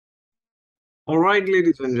All right,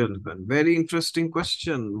 ladies and gentlemen, very interesting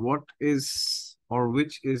question. What is or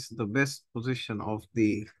which is the best position of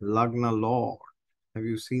the Lagna Lord? Have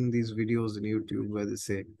you seen these videos in YouTube where they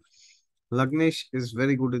say Lagnesh is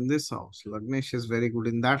very good in this house, Lagnesh is very good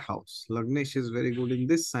in that house, Lagnesh is very good in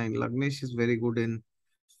this sign, Lagnesh is very good in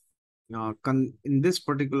this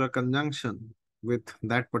particular conjunction with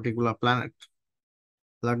that particular planet.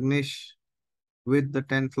 Lagnesh with the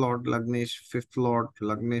 10th Lord, Lagnesh 5th Lord,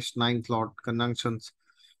 Lagnesh 9th Lord conjunctions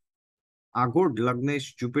are good.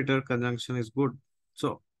 Lagnesh Jupiter conjunction is good.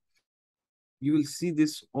 So you will see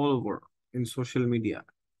this all over in social media.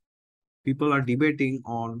 People are debating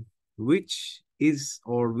on which is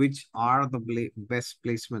or which are the best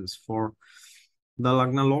placements for the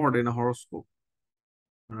Lagna Lord in a horoscope,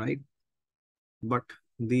 right? But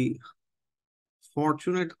the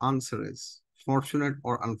fortunate answer is fortunate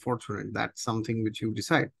or unfortunate. That's something which you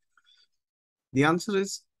decide. The answer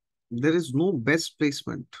is there is no best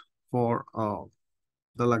placement for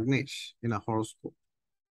the Lagnesh in a horoscope.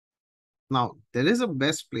 Now, there is a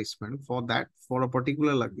best placement for that, for a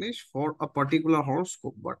particular Lagnesh, for a particular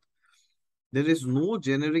horoscope, but there is no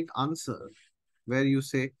generic answer where you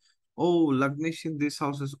say, oh, Lagnesh in this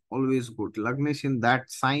house is always good. Lagnesh in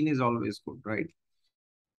that sign is always good, right?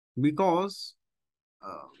 Because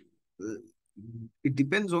uh, it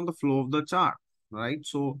depends on the flow of the chart, right?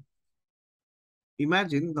 So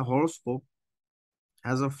imagine the horoscope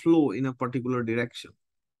has a flow in a particular direction.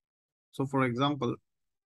 So, for example,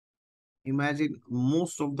 imagine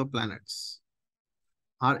most of the planets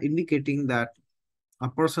are indicating that a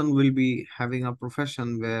person will be having a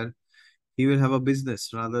profession where he will have a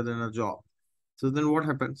business rather than a job. So then what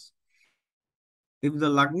happens? If the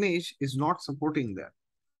Lagnesh is not supporting that,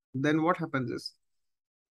 then what happens is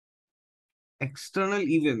external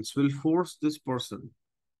events will force this person,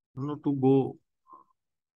 to go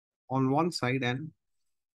on one side, and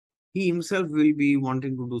he himself will be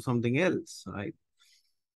wanting to do something else, right?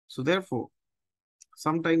 So therefore,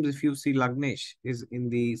 sometimes if you see Lagnesh is in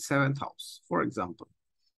the seventh house, for example,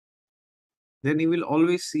 then you will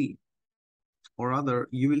always see, or rather,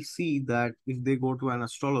 you will see that if they go to an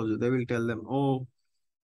astrologer, they will tell them, oh,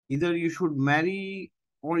 either you should marry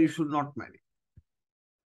or you should not marry.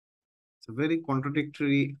 It's a very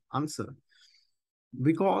contradictory answer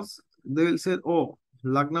because they will say, oh,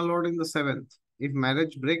 Lagna Lord in the seventh. If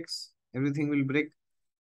marriage breaks, everything will break.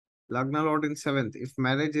 Lagna Lord in seventh. If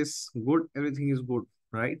marriage is good, everything is good,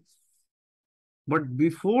 right? But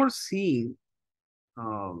before seeing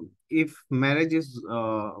if marriage is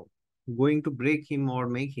going to break him or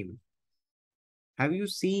make him, have you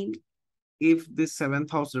seen if this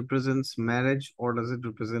seventh house represents marriage or does it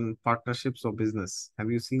represent partnerships or business?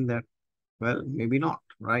 Have you seen that? Well, maybe not,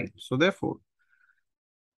 right? So therefore,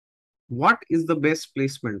 what is the best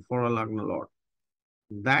placement for a Lagna Lord?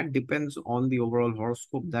 That depends on the overall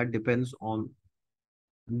horoscope. That depends on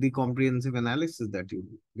the comprehensive analysis that you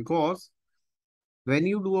do. Because when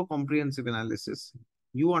you do a comprehensive analysis,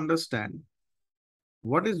 you understand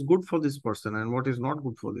what is good for this person and what is not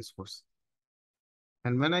good for this person.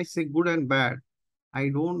 And when I say good and bad, I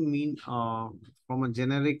don't mean from a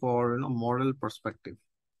generic or moral perspective.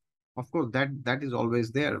 Of course, that is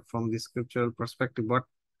always there from the scriptural perspective, but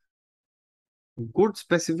good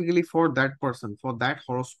specifically for that person, for that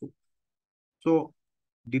horoscope. So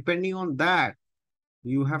depending on that,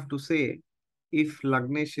 you have to say if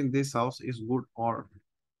Lagnesh in this house is good or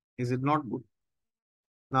is it not good.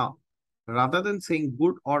 Now, rather than saying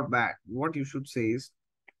good or bad, what you should say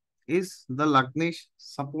is the Lagnesh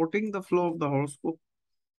supporting the flow of the horoscope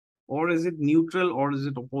or is it neutral or is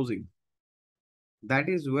it opposing? That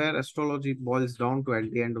is where astrology boils down to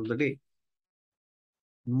at the end of the day.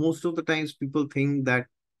 Most of the times people think that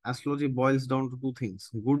astrology boils down to two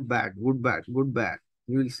things: good, bad, good, bad, good, bad.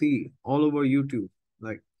 You will see all over YouTube.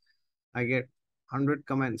 Like I get 100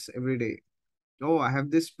 comments every day. Oh, I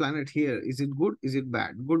have this planet here. Is it good? Is it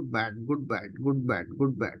bad? Good, bad, good, bad, good, bad,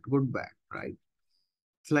 good, bad, good, bad, right?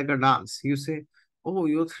 It's like a dance. You say, oh,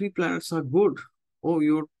 your three planets are good. Oh,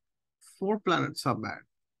 your four planets are bad.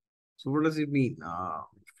 So what does it mean?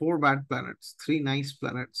 Four bad planets, three nice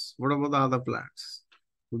planets. What about the other planets?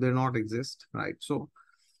 Do they not exist? Right. So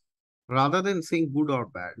rather than saying good or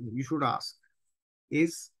bad, you should ask,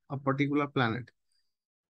 is a particular planet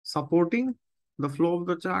supporting the flow of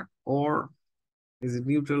the chart or is it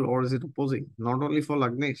neutral or is it opposing? Not only for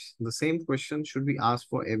Lagnesh, the same question should be asked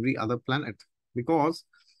for every other planet because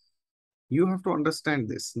you have to understand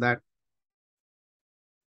this, that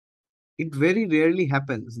it very rarely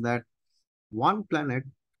happens that one planet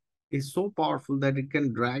is so powerful that it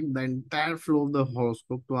can drag the entire flow of the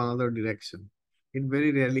horoscope to another direction. It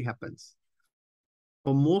very rarely happens.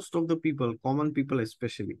 For most of the people, common people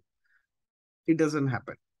especially, it doesn't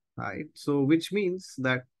happen, right? So, which means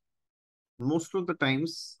that most of the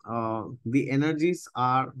times the energies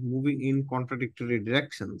are moving in contradictory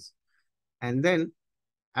directions. And then,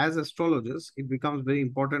 as astrologers, it becomes very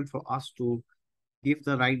important for us to give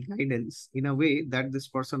the right guidance in a way that this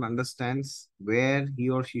person understands where he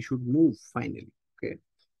or she should move finally. Okay.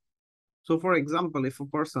 So, for example, if a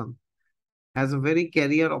person has a very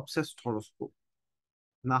career obsessed horoscope,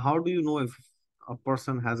 now how do you know if a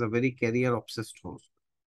person has a very career obsessed horoscope?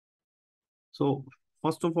 So,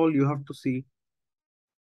 first of all, you have to see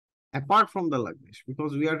apart from the Lagnesh,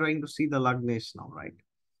 because we are trying to see the Lagnesh now, right?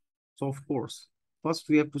 So, of course, first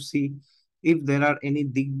we have to see if there are any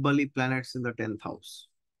Digbali planets in the 10th house,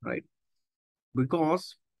 right?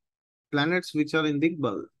 Because planets which are in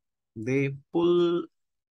Digbal, they pull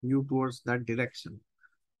you towards that direction.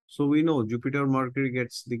 So we know Jupiter, Mercury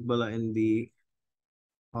gets Digbala in the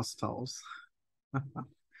first house.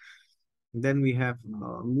 Then we have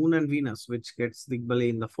Moon and Venus, which gets Digbali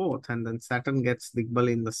in the fourth, and then Saturn gets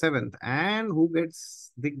Digbali in the seventh. And who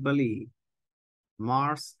gets Digbali?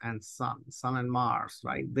 Mars and Sun, Sun and Mars,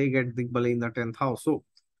 right? They get Digbali in the 10th house. So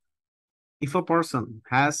if a person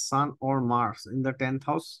has Sun or Mars in the 10th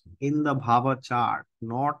house in the Bhava chart,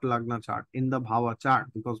 not Lagna chart, in the Bhava chart,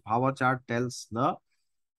 because Bhava chart tells the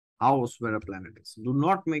house where a planet is. Do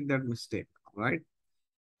not make that mistake, right?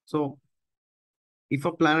 So if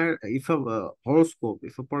a planet, if a horoscope,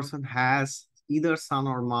 if a person has either Sun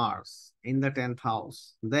or Mars in the 10th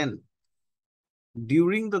house, then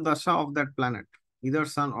during the dasha of that planet, either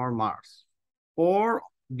Sun or Mars, or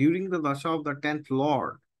during the dasha of the 10th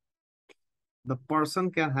Lord, the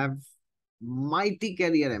person can have mighty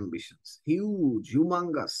career ambitions, huge,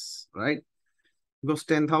 humongous, right? Because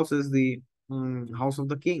 10th house is the house of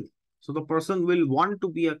the king. So the person will want to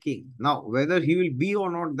be a king. Now, whether he will be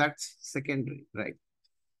or not, that's secondary, right?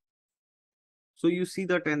 So you see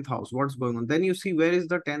the 10th house, what's going on. Then you see where is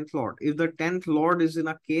the 10th Lord. If the 10th Lord is in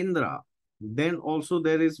a Kendra, then also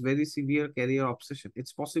there is very severe career obsession.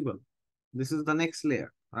 It's possible. This is the next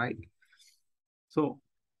layer, right? So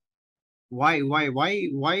why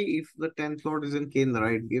if the 10th Lord is in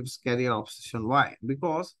Kendra, it gives career obsession? Why?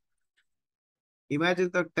 Because imagine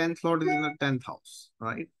the 10th Lord is in the 10th house,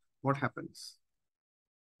 right? What happens?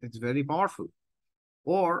 It's very powerful.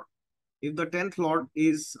 Or if the 10th Lord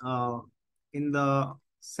is in the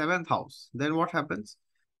 7th house, then what happens?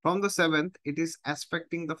 From the 7th, it is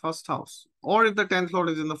aspecting the first house. Or if the 10th Lord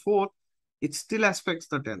is in the 4th, it still aspects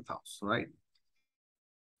the 10th house, right?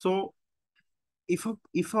 So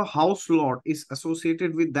if a house lord is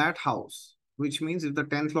associated with that house, which means if the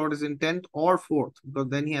 10th Lord is in 10th or 4th, because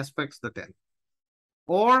then he aspects the 10th,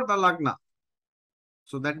 or the Lagna.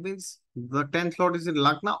 So that means the 10th Lord is in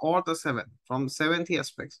Lagna or the 7th. From 7th he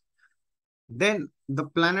aspects. Then the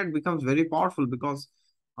planet becomes very powerful because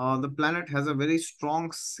the planet has a very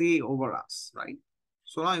strong say over us, right?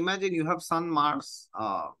 So now imagine you have Sun, Mars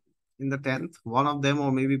in the 10th, one of them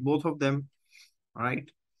or maybe both of them, right?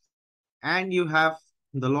 And you have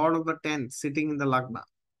the Lord of the 10th sitting in the Lagna,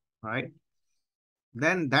 right?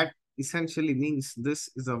 Then that essentially means this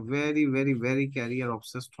is a very, very, very career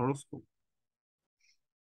obsessed horoscope.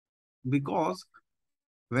 Because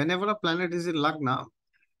whenever a planet is in Lagna,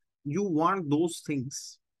 you want those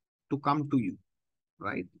things to come to you,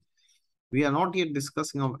 right? We are not yet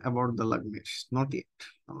discussing about the Lagnesh, not yet,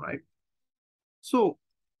 all right? So,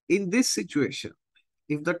 in this situation,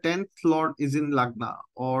 if the 10th Lord is in Lagna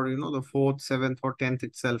or, the 4th, 7th or 10th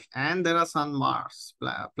itself, and there are Sun, Mars,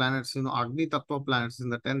 planets, Agni Tattva planets in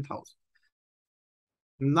the 10th house,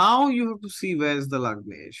 now you have to see where is the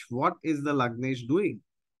Lagnesh. What is the Lagnesh doing?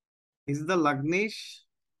 Is the Lagnesh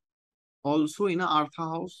also in a Artha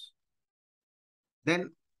house?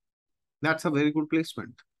 Then that's a very good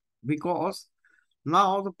placement because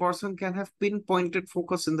now the person can have pinpointed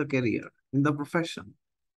focus in the career, in the profession.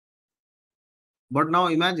 But now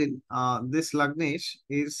imagine this Lagnesh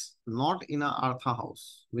is not in a Artha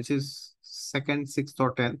house, which is second, sixth,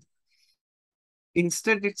 or 10th.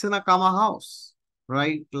 Instead, it's in a Kama house,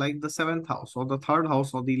 right? Like the 7th house or the 3rd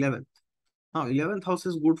house or the 11th. Now, 11th house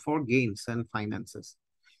is good for gains and finances.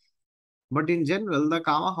 But in general, the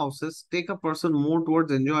Kama houses take a person more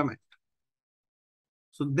towards enjoyment.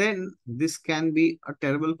 So then this can be a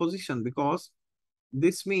terrible position because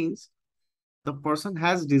this means the person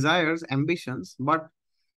has desires, ambitions, but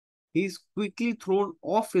he's quickly thrown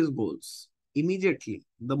off his goals immediately.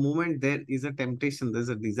 The moment there is a temptation, there's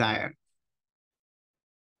a desire,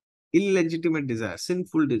 illegitimate desire,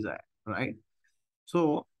 sinful desire, right?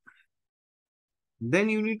 So then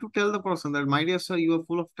you need to tell the person that, my dear sir, you are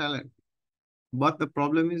full of talent. But the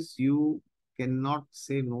problem is you cannot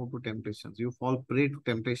say no to temptations. You fall prey to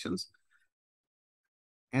temptations.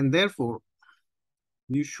 And therefore,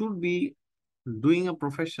 you should be doing a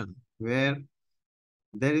profession where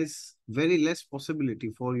there is very less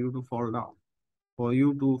possibility for you to fall down, for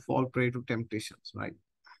you to fall prey to temptations, right?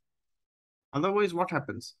 Otherwise, what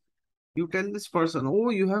happens? You tell this person, oh,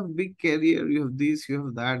 you have big career, you have this, you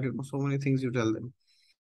have that, so many things you tell them.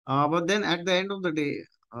 But then at the end of the day,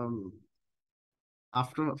 um,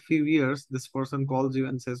 after a few years, this person calls you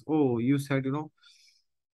and says, oh, you said,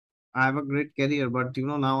 I have a great career, but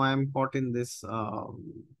now I am caught in this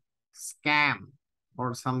scam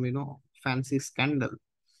or some, fancy scandal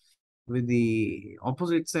with the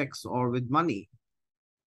opposite sex or with money.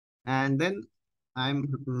 And then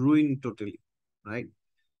I'm ruined totally, right?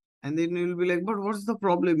 And then you'll be like, but what's the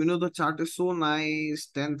problem? The chart is so nice.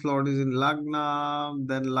 10th Lord is in Lagna,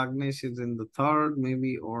 then Lagnesh is in the third,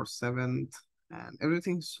 maybe, or seventh, and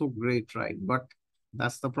everything's so great, right? But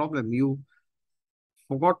that's the problem. You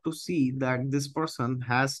forgot to see that this person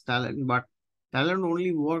has talent, but talent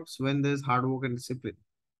only works when there's hard work and discipline.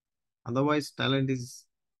 Otherwise, talent is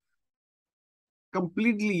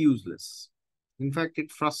completely useless. In fact,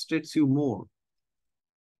 it frustrates you more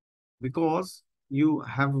because you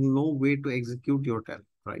have no way to execute your talent,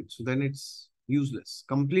 right? So then it's useless,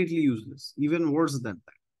 completely useless, even worse than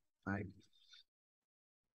that, right?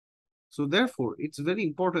 So therefore, it's very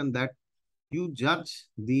important that you judge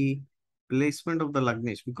the placement of the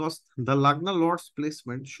Lagnesh because the Lagna Lord's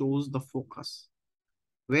placement shows the focus.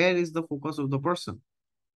 Where is the focus of the person?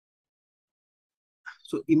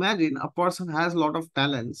 So imagine a person has a lot of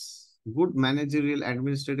talents, good managerial,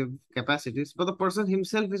 administrative capacities, but the person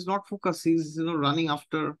himself is not focused. He's running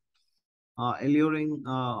after alluring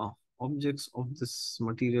objects of this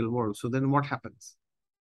material world. So then what happens?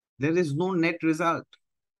 There is no net result,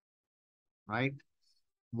 right?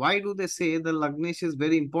 Why do they say the Lagnesh is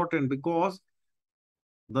very important? Because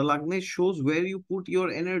the Lagnesh shows where you put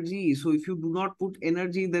your energy. So if you do not put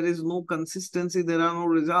energy, there is no consistency, there are no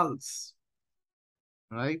results,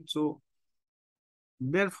 right? So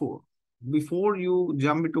therefore, before you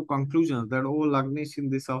jump into conclusions that, oh, Lagnesh in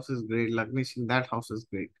this house is great, Lagnesh in that house is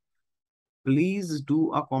great, please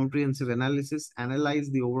do a comprehensive analysis, analyze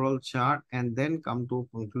the overall chart, and then come to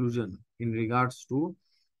a conclusion in regards to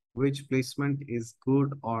which placement is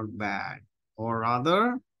good or bad, or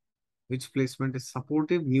rather, which placement is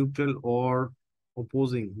supportive, neutral, or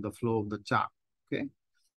opposing the flow of the chart. Okay.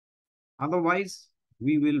 Otherwise,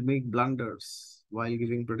 we will make blunders while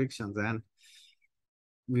giving predictions and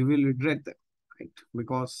we will regret them, right?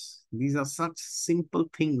 Because these are such simple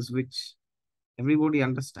things which everybody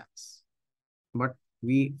understands, but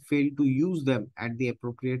we fail to use them at the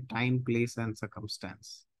appropriate time, place, and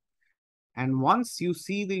circumstance. And once you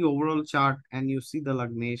see the overall chart and you see the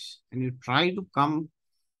Lagnesh and you try to come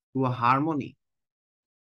to a harmony,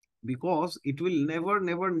 because it will never,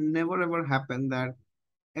 never, never, ever happen that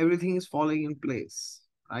everything is falling in place,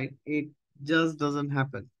 right? It just doesn't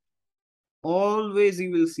happen. Always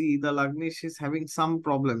you will see the Lagnesh is having some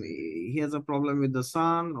problem. He has a problem with the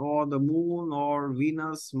sun or the moon or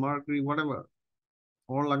Venus, Mercury, whatever.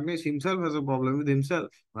 Or Lagnesh himself has a problem with himself,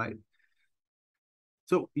 right?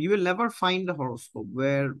 So you will never find a horoscope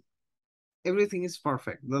where everything is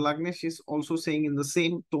perfect. The Lagnesh is also saying in the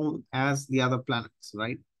same tone as the other planets,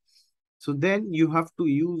 right? So then you have to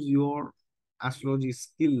use your astrology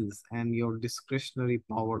skills and your discretionary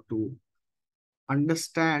power to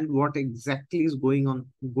understand what exactly is going on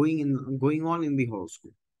in the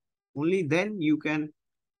horoscope. Only then you can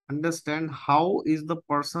understand how is the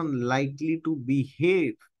person likely to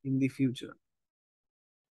behave in the future.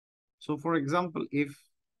 So for example, if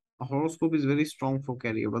a horoscope is very strong for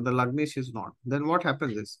career, but the Lagnesh is not, then what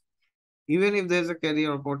happens is, even if there's a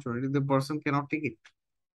career opportunity, the person cannot take it.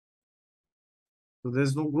 So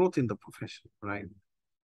there's no growth in the profession, right?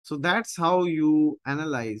 So that's how you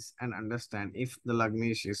analyze and understand if the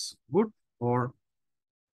Lagnesh is good or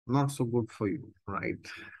not so good for you, right?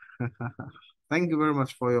 Thank you very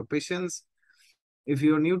much for your patience. If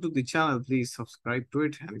you're new to the channel, please subscribe to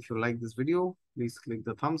it. And if you like this video, please click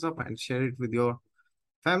the thumbs up and share it with your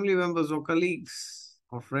family members or colleagues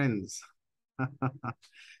or friends.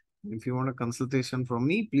 If you want a consultation from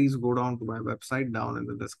me, please go down to my website down in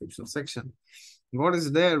the description section. God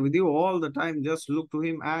is there with you all the time. Just look to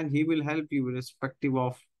him and he will help you irrespective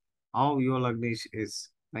of how your Lagnesh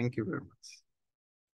is. Thank you very much.